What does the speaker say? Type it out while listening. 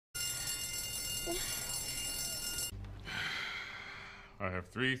I have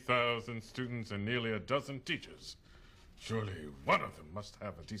 3,000 students and nearly a dozen teachers. Surely one of them must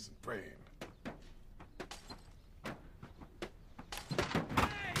have a decent brain.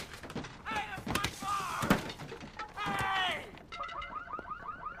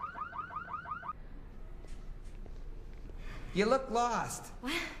 You look lost.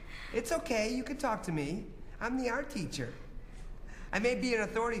 What? It's okay, you can talk to me. I'm the art teacher. I may be an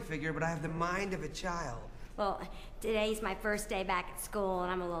authority figure, but I have the mind of a child. Well, today's my first day back at school,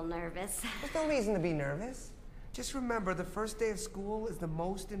 and I'm a little nervous. There's no reason to be nervous. Just remember, the first day of school is the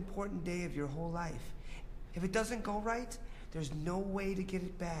most important day of your whole life. If it doesn't go right, there's no way to get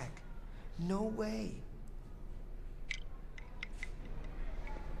it back. No way.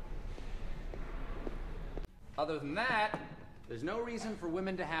 Other than that, there's no reason for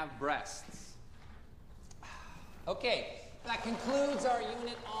women to have breasts. Okay, that concludes our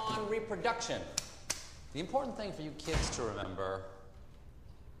unit on reproduction. The important thing for you kids to remember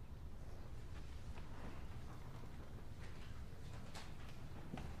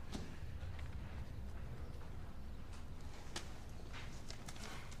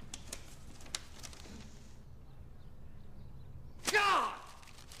God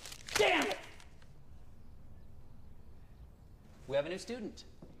damn it! We have a new student.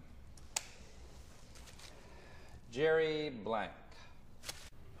 Jerry Blank.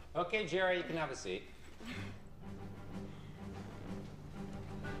 Okay, Jerry, you can have a seat.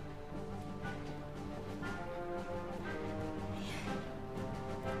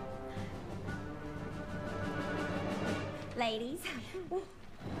 Ladies.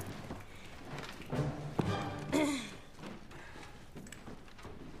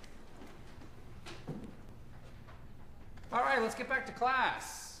 All right, let's get back to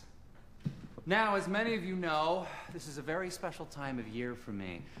class. Now, as many of you know, this is a very special time of year for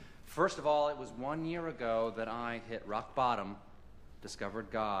me. First of all, it was 1 year ago that I hit rock bottom, discovered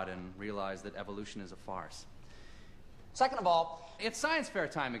God, and realized that evolution is a farce. Second of all, it's science fair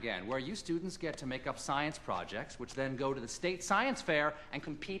time again, where you students get to make up science projects, which then go to the state science fair and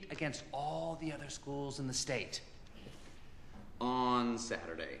compete against all the other schools in the state. On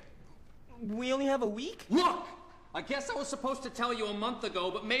Saturday. We only have a week? Look! I guess I was supposed to tell you a month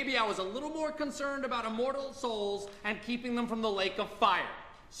ago, but maybe I was a little more concerned about immortal souls and keeping them from the lake of fire.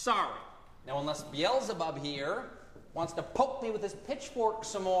 Sorry. Now, unless Beelzebub here wants to poke me with his pitchfork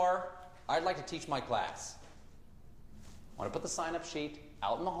some more, I'd like to teach my class. I want to put the sign-up sheet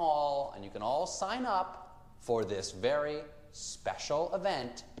out in the hall, and you can all sign up for this very special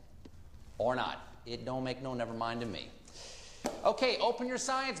event, or not. It don't make no never mind to me. Okay, open your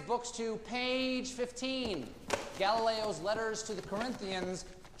science books to page 15. Galileo's Letters to the Corinthians,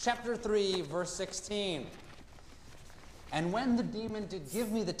 chapter 3, verse 16. And when the demon did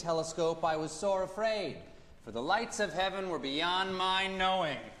give me the telescope, I was sore afraid, for the lights of heaven were beyond my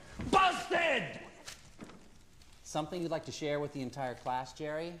knowing. Busted! Something you'd like to share with the entire class,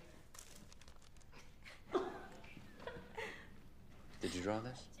 Jerry? Did you draw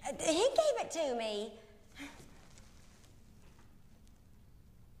this? He gave it to me.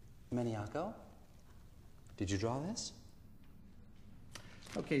 Maniaco, did you draw this?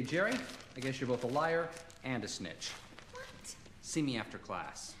 Okay, Jerry, I guess you're both a liar and a snitch. What? See me after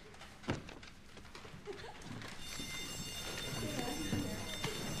class.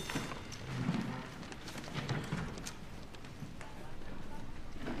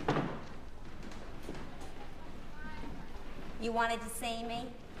 You wanted to see me?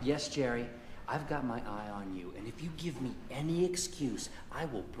 Yes, Jerry. I've got my eye on you, and if you give me any excuse, I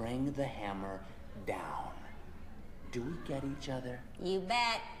will bring the hammer down. Do we get each other? You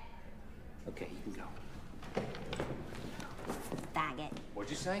bet. Okay, you can go. Faggot.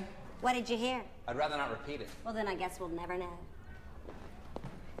 What'd you say? What did you hear? I'd rather not repeat it. Well, then I guess we'll never know.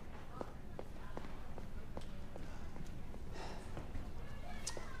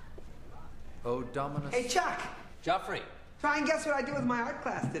 Oh, Dominus. Hey, Chuck! Joffrey. Try and guess what I did with my art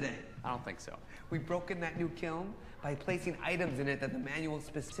class today. I don't think so. We broke in that new kiln by placing items in it that the manual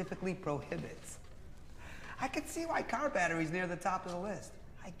specifically prohibits. I can see why car batteries near the top of the list.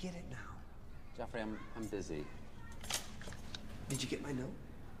 I get it now. Joffrey, I'm busy. Did you get my note?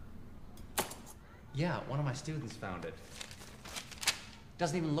 Yeah, one of my students found it.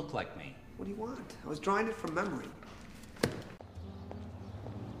 Doesn't even look like me. What do you want? I was drawing it from memory.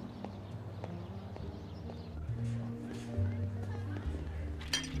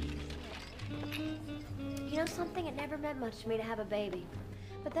 You know something? It never meant much to me to have a baby.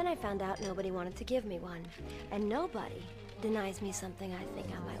 But then I found out nobody wanted to give me one. And nobody denies me something I think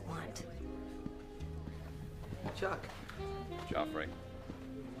I might want. Chuck. Joffrey.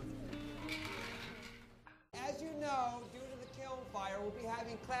 As you know, due to the kiln fire, we'll be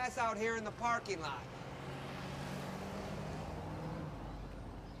having class out here in the parking lot.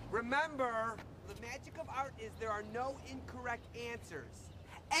 Remember, the magic of art is there are no incorrect answers.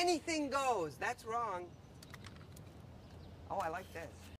 Anything goes. That's wrong. Oh, I like this.